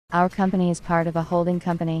Our company is part of a holding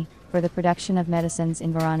company for the production of medicines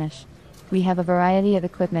in Voronezh. We have a variety of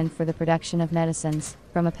equipment for the production of medicines,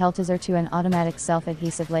 from a peltizer to an automatic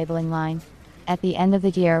self-adhesive labeling line. At the end of the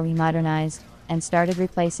year we modernized and started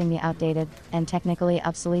replacing the outdated and technically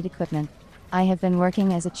obsolete equipment. I have been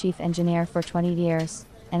working as a chief engineer for 20 years,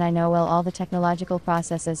 and I know well all the technological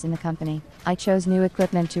processes in the company. I chose new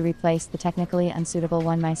equipment to replace the technically unsuitable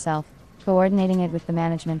one myself, coordinating it with the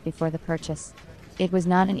management before the purchase. It was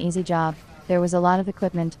not an easy job. There was a lot of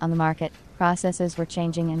equipment on the market, processes were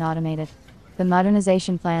changing and automated. The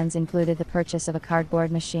modernization plans included the purchase of a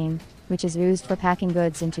cardboard machine, which is used for packing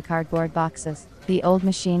goods into cardboard boxes. The old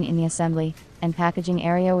machine in the assembly and packaging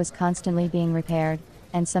area was constantly being repaired,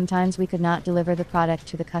 and sometimes we could not deliver the product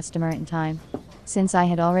to the customer in time. Since I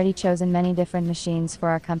had already chosen many different machines for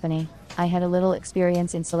our company, I had a little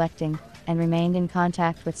experience in selecting, and remained in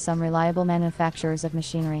contact with some reliable manufacturers of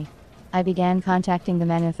machinery. I began contacting the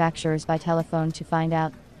manufacturers by telephone to find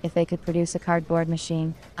out if they could produce a cardboard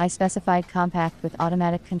machine. I specified compact with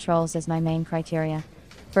automatic controls as my main criteria.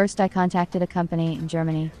 First I contacted a company in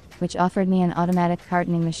Germany, which offered me an automatic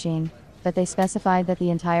cartoning machine, but they specified that the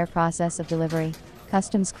entire process of delivery,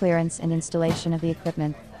 customs clearance and installation of the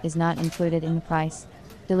equipment is not included in the price.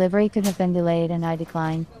 Delivery could have been delayed and I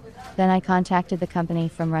declined. Then I contacted the company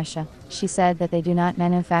from Russia. She said that they do not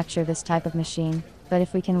manufacture this type of machine, but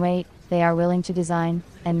if we can wait, they are willing to design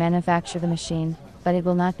and manufacture the machine, but it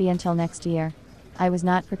will not be until next year. I was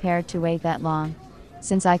not prepared to wait that long.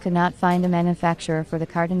 Since I could not find a manufacturer for the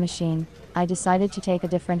carton machine, I decided to take a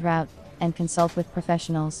different route and consult with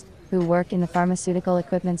professionals who work in the pharmaceutical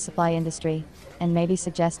equipment supply industry, and maybe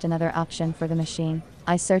suggest another option for the machine.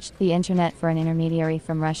 I searched the internet for an intermediary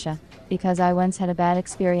from Russia, because I once had a bad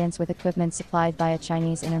experience with equipment supplied by a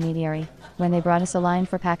Chinese intermediary, when they brought us a line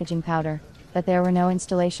for packaging powder, but there were no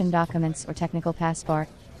installation documents or technical passport.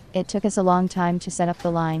 It took us a long time to set up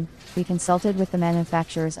the line. We consulted with the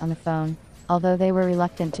manufacturers on the phone, although they were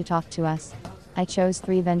reluctant to talk to us. I chose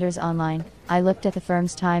 3 vendors online. I looked at the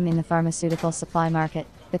firm's time in the pharmaceutical supply market,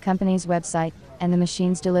 the company's website, and the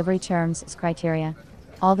machine's delivery terms as criteria.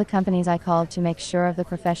 All the companies I called to make sure of the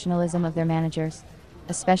professionalism of their managers.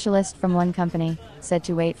 A specialist from one company said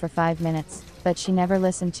to wait for 5 minutes, but she never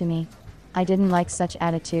listened to me. I didn't like such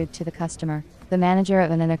attitude to the customer. The manager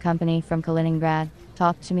of another company from Kaliningrad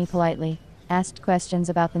talked to me politely, asked questions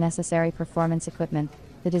about the necessary performance equipment,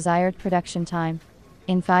 the desired production time.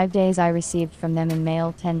 In 5 days I received from them in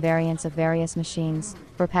mail 10 variants of various machines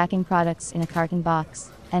for packing products in a carton box,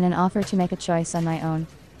 and an offer to make a choice on my own.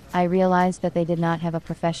 I realized that they did not have a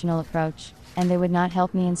professional approach, and they would not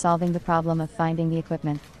help me in solving the problem of finding the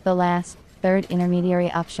equipment. The last, third intermediary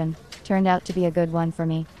option turned out to be a good one for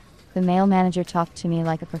me. The male manager talked to me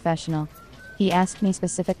like a professional. He asked me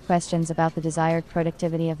specific questions about the desired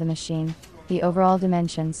productivity of the machine, the overall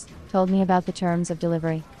dimensions, told me about the terms of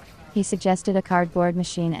delivery. He suggested a cardboard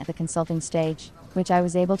machine at the consulting stage, which I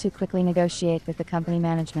was able to quickly negotiate with the company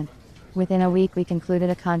management. Within a week we concluded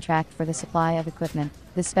a contract for the supply of equipment.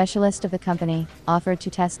 The specialist of the company offered to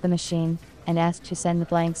test the machine, and asked to send the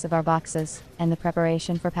blanks of our boxes, and the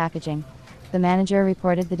preparation for packaging. The manager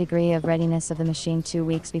reported the degree of readiness of the machine 2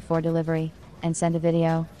 weeks before delivery, and sent a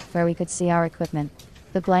video, where we could see our equipment.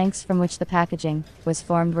 The blanks from which the packaging was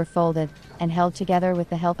formed were folded, and held together with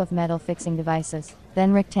the help of metal fixing devices.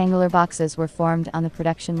 Then rectangular boxes were formed on the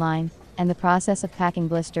production line, and the process of packing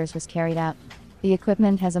blisters was carried out. The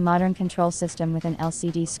equipment has a modern control system with an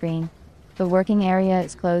LCD screen. The working area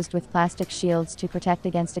is closed with plastic shields to protect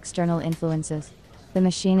against external influences. The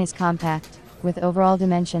machine is compact, with overall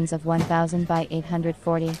dimensions of 1000 by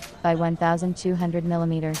 840 by 1200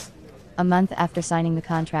 millimeters. A month after signing the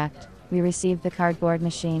contract, we received the cardboard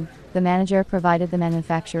machine. The manager provided the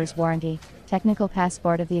manufacturer's warranty, technical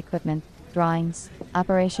passport of the equipment, drawings,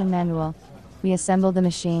 operation manual. We assembled the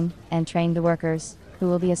machine, and trained the workers, who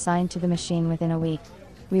will be assigned to the machine within a week.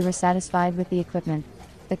 We were satisfied with the equipment.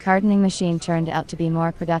 The cartoning machine turned out to be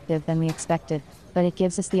more productive than we expected, but it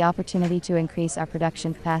gives us the opportunity to increase our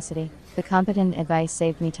production capacity. The competent advice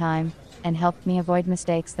saved me time, and helped me avoid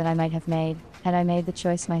mistakes that I might have made, had I made the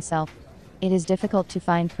choice myself. It is difficult to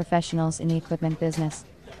find professionals in the equipment business.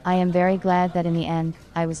 I am very glad that in the end,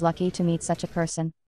 I was lucky to meet such a person.